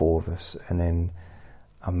 it's 4 of us, and then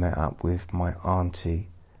I met up with my auntie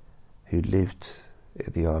who lived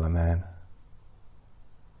at the Isle of Man,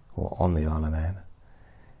 or on the Isle of Man,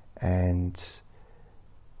 and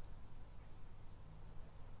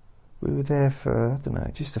we were there for, I don't know,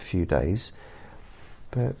 just a few days,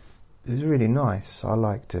 but it was really nice. I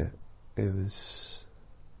liked it. It was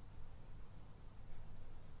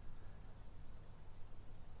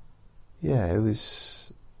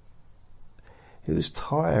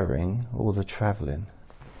tiring, all the travelling,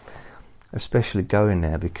 especially going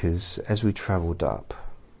there, because as we travelled up,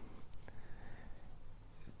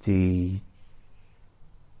 the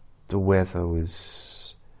weather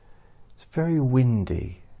was, it's very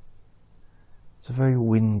windy. It's a very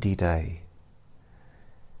windy day,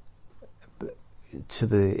 to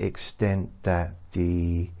the extent that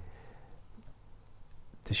the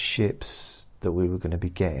ships that we were going to be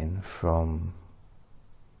getting from,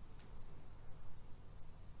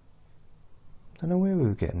 I don't know where we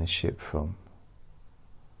were getting the ship from,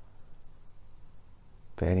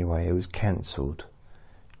 but anyway, it was cancelled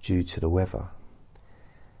due to the weather.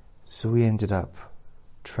 So we ended up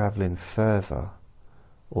travelling further,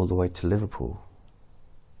 all the way to Liverpool,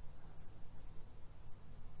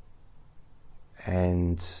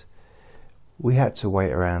 and we had to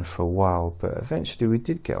wait around for a while, but eventually we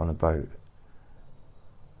did get on a boat.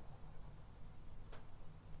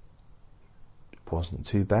 It wasn't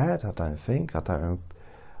too bad, I don't think.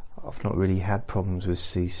 I've not really had problems with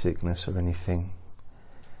seasickness or anything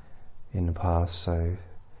in the past, so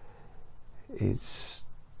it's...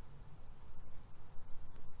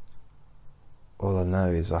 all I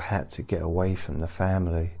know is I had to get away from the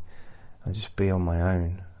family and just be on my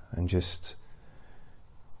own, and just...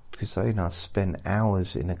 because I spent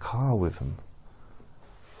hours in a car with them,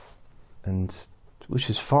 and which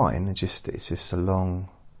is fine. It's just a long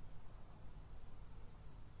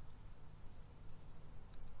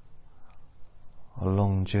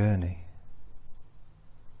journey.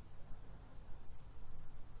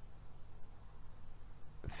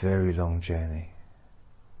 Very long journey,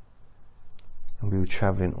 and we were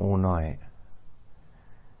travelling all night.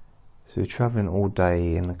 So we were travelling all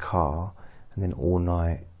day in the car, and then all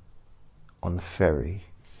night on the ferry.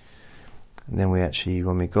 And then we actually,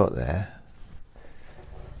 when we got there,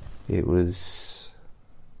 it was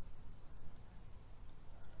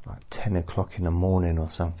like 10 o'clock in the morning or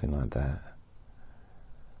something like that,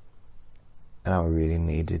 and I really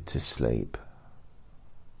needed to sleep.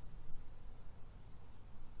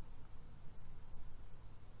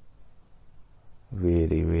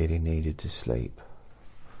 Really, really needed to sleep.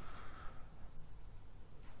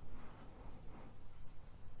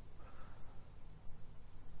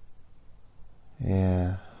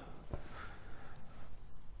 Yeah.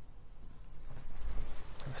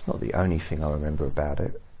 That's not the only thing I remember about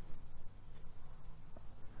it.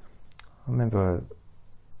 I remember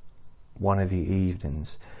one of the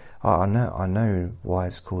evenings. I know why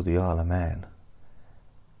it's called the Isle of Man.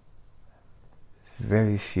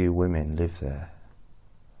 Very few women live there.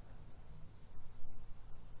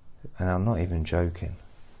 And I'm not even joking.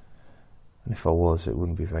 And if I was, it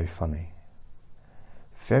wouldn't be very funny.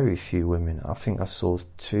 Very few women. I think I saw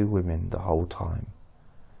 2 women the whole time.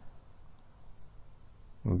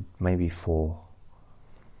 Maybe 4.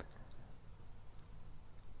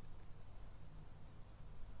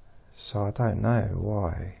 So I don't know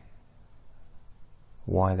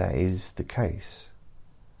why that is the case.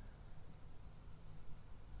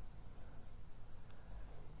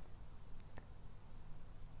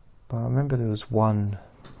 But I remember there was one...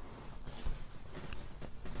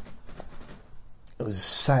 It was a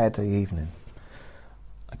Saturday evening.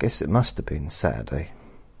 I guess it must have been Saturday.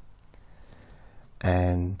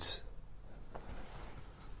 And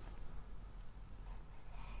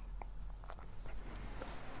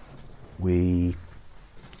I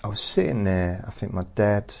was sitting there. I think my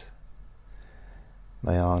dad,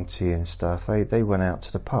 my auntie and stuff, they went out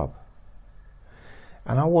to the pub.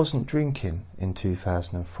 And I wasn't drinking in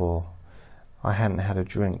 2004. I hadn't had a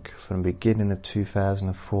drink from the beginning of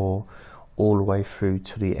 2004 all the way through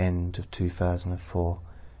to the end of 2004.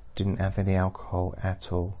 Didn't have any alcohol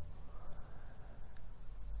at all.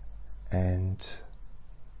 And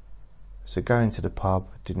so going to the pub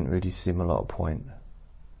didn't really seem a lot of point.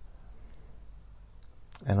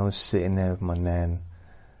 And I was sitting there with my nan.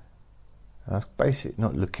 And I was basically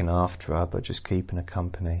not looking after her, but just keeping her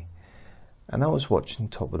company. And I was watching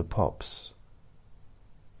Top of the Pops.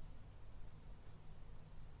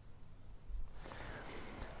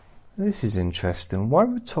 This is interesting. Why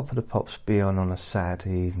would Top of the Pops be on a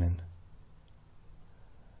Saturday evening?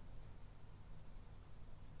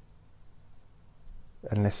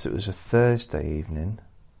 Unless it was a Thursday evening,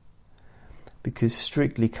 because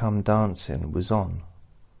Strictly Come Dancing was on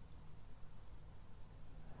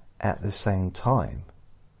at the same time.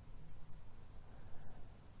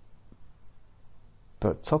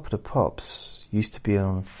 But Top of the Pops used to be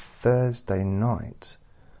on Thursday night,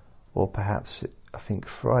 or perhaps I think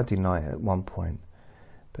Friday night at one point,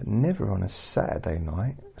 but never on a Saturday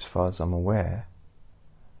night, as far as I'm aware.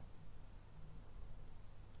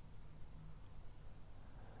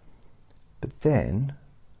 But then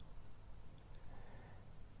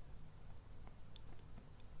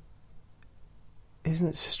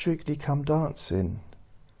isn't Strictly Come Dancing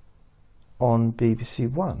on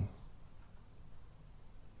BBC One?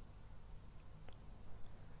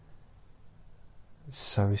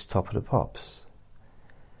 So is Top of the Pops.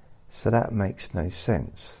 So that makes no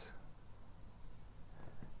sense.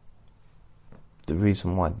 The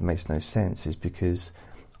reason why it makes no sense is because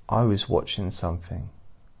I was watching something.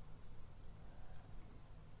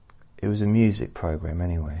 It was a music program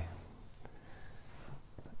anyway.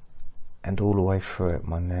 And all the way through it,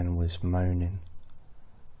 my nan was moaning.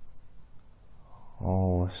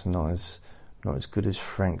 Oh, it's not as good as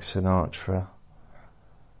Frank Sinatra.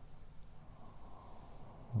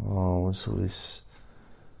 Oh, what's all this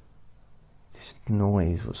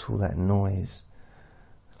noise? What's all that noise?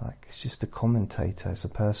 Like, it's just a commentator. It's a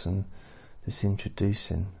person that's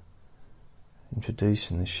introducing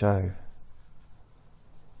the show.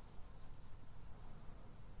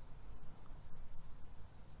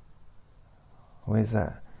 Where's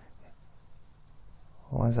that?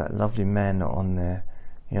 Why is that lovely man not on there?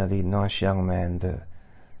 You know, the nice young man that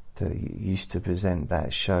used to present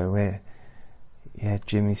that show. Where, yeah,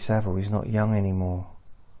 Jimmy Savile. He's not young anymore.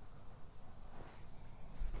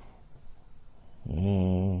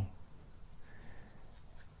 Yeah.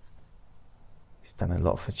 He's done a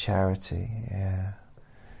lot for charity. Yeah.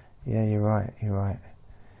 Yeah, you're right. You're right.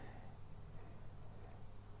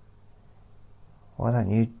 Why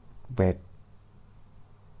don't you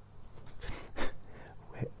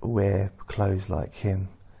wear clothes like him?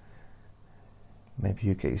 Maybe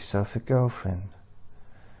you get yourself a girlfriend.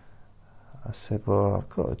 I said, well,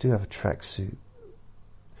 I do have a tracksuit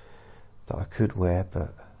that I could wear,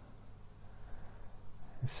 but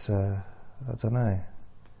it's I don't know.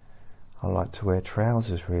 I like to wear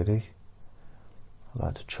trousers, really. I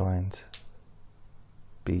like to try and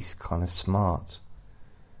be kind of smart.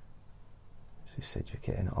 She said,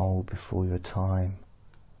 you're getting old before your time.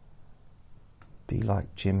 Be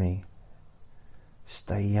like Jimmy.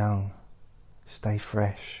 Stay young. Stay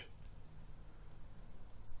fresh.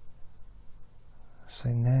 So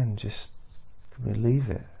then, just leave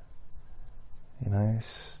it. You know,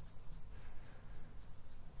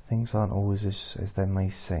 things aren't always as they may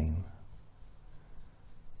seem.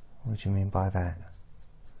 What do you mean by that?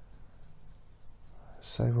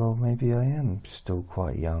 So, well, maybe I am still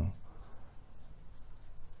quite young.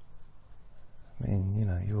 I mean, you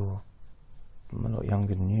know, I'm a lot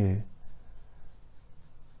younger than you.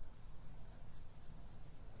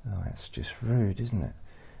 No, that's just rude, isn't it?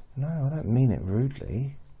 No, I don't mean it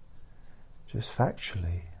rudely. Just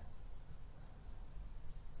factually.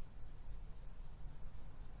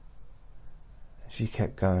 She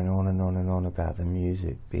kept going on and on and on about the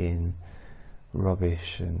music being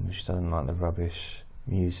rubbish, and she doesn't like the rubbish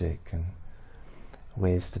music, and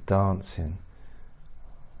where's the dancing?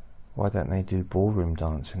 Why don't they do ballroom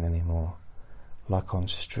dancing anymore, like on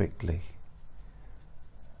Strictly?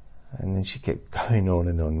 And then she kept going on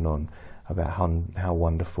and on and on about how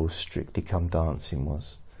wonderful Strictly Come Dancing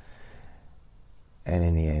was. And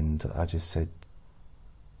in the end, I just said,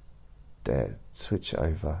 Dad, switch it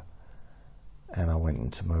over. And I went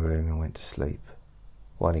into my room and went to sleep.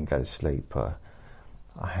 Well, I didn't go to sleep, but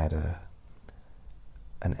I had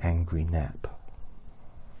an angry nap.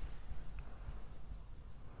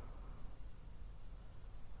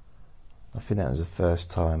 I think that was the first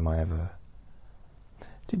time I ever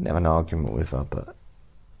didn't have an argument with her, but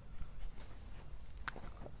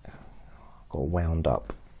got wound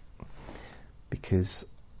up because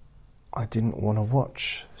I didn't want to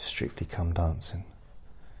watch Strictly Come Dancing.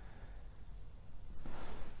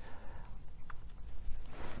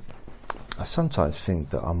 I sometimes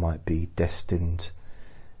think that I might be destined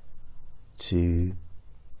to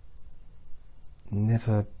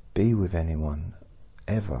never be with anyone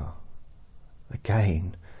ever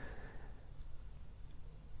again,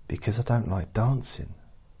 because I don't like dancing.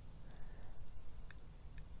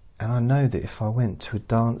 And I know that if I went to a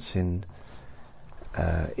dancing,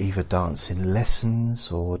 either dancing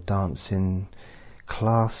lessons or dancing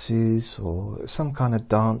classes or some kind of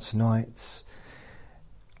dance nights,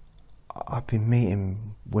 I've been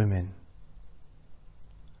meeting women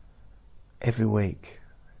every week,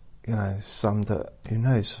 you know, some that, who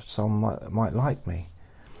knows, some might like me.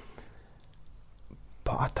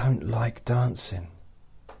 But I don't like dancing.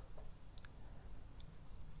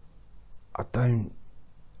 I don't,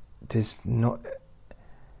 there's not,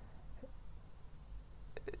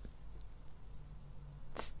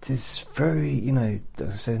 there's very, you know, as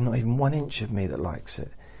I said, not even 1 inch of me that likes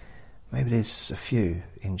it. Maybe there's a few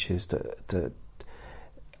inches that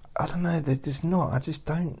I don't know, there's not. I just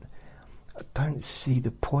don't see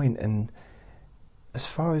the point. And as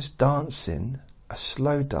far as dancing, a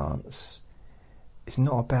slow dance is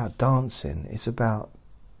not about dancing. It's about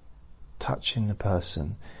touching the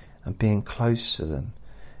person and being close to them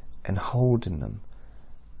and holding them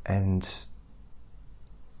and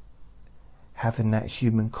having that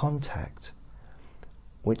human contact,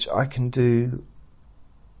 which I can do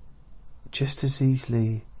just as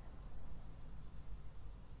easily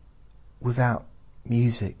without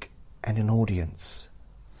music and an audience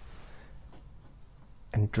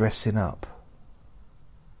and dressing up.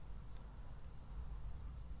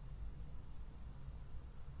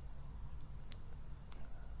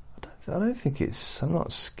 I don't think it's, I'm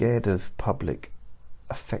not scared of public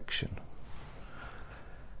affection.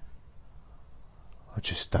 I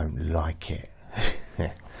just don't like it.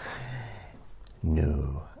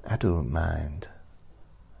 No, I don't mind.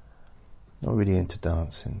 Not really into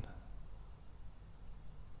dancing.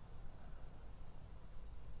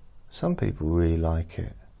 Some people really like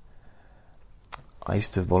it. I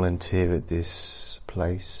used to volunteer at this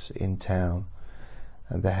place in town,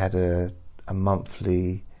 and they had a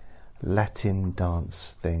monthly Latin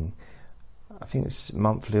dance thing. I think it's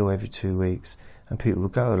monthly or every 2 weeks, and people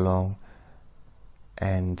would go along,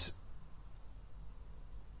 and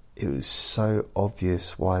it was so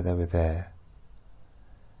obvious why they were there.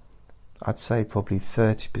 I'd say probably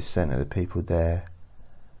 30% of the people there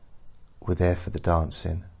were there for the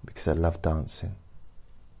dancing, because they love dancing.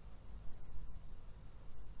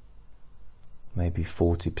 Maybe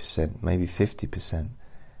 40%, maybe 50%.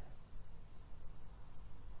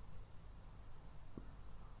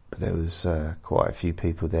 But there was quite a few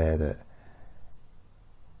people there that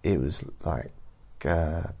it was like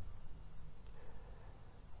a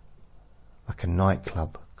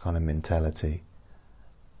nightclub kind of mentality.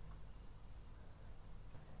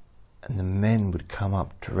 And the men would come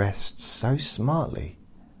up dressed so smartly.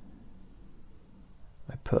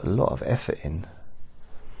 They put a lot of effort in.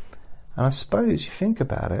 And I suppose you think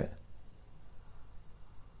about it,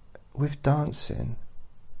 with dancing,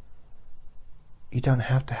 you don't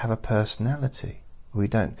have to have a personality. You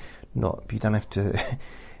don't have to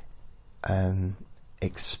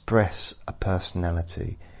express a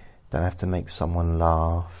personality. Don't have to make someone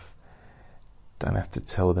laugh. Don't have to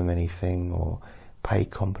tell them anything or pay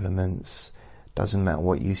compliments. Doesn't matter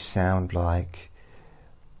what you sound like,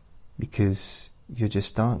 because you're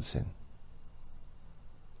just dancing.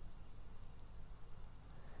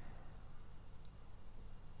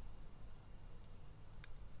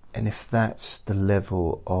 And if that's the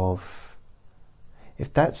level of,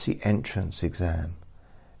 if that's the entrance exam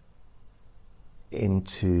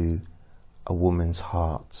into a woman's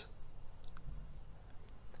heart,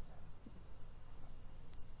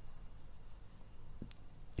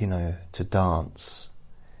 you know, to dance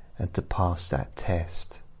and to pass that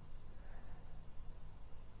test,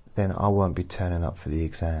 then I won't be turning up for the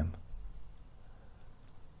exam.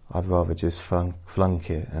 I'd rather just flunk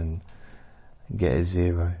it and get a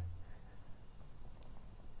 0.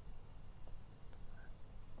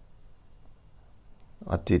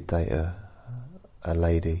 I did date a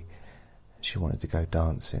lady. She wanted to go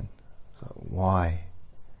dancing. So why?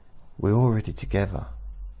 We're already together.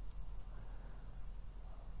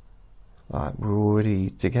 Like, we're already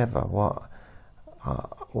together. What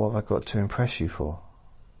have I got to impress you for?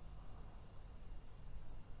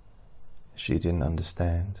 She didn't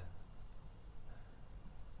understand.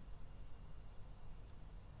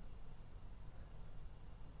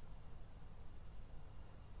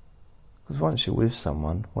 Because once you're with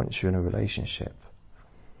someone, once you're in a relationship,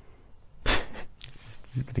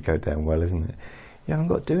 it's going to go down well, isn't it? You haven't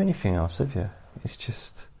got to do anything else, have you? It's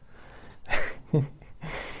just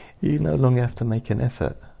you no longer have to make an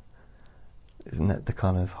effort. Isn't that the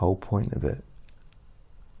kind of whole point of it?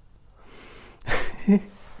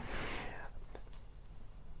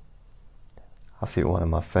 I think one of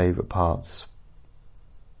my favourite parts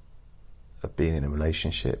of being in a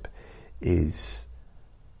relationship is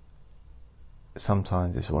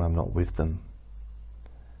sometimes it's when I'm not with them.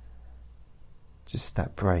 Just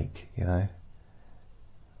that break, you know.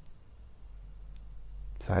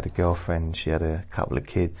 So I had a girlfriend, she had a couple of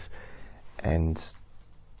kids, and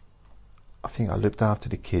I think I looked after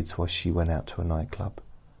the kids while she went out to a nightclub.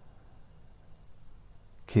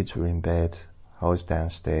 Kids were in bed, I was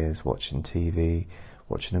downstairs watching TV,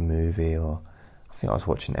 watching a movie, or I think I was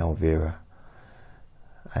watching Elvira.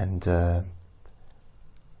 And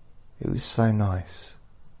it was so nice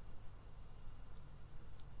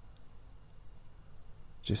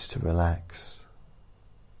just to relax.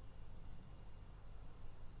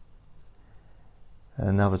 And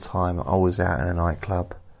another time I was out in a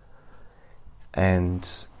nightclub, and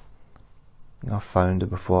I phoned her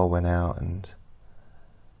before I went out, and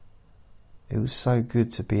it was so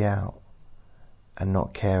good to be out and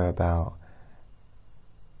not care about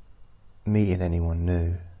meeting anyone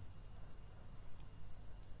new.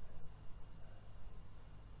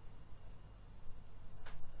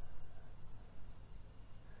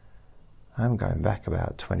 I'm going back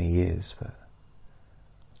about 20 years, but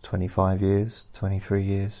 25 years, 23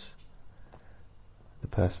 years, the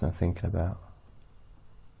person I'm thinking about.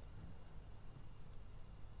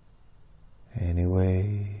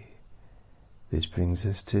 Anyway, this brings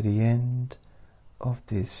us to the end of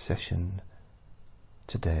this session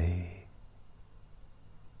today.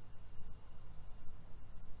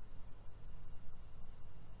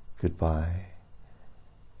 goodbye.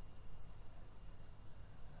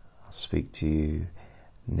 I'll speak to you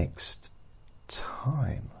next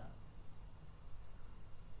time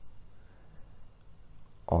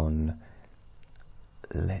on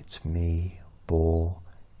Let Me Bore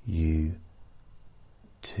You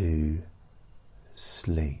to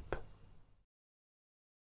Sleep.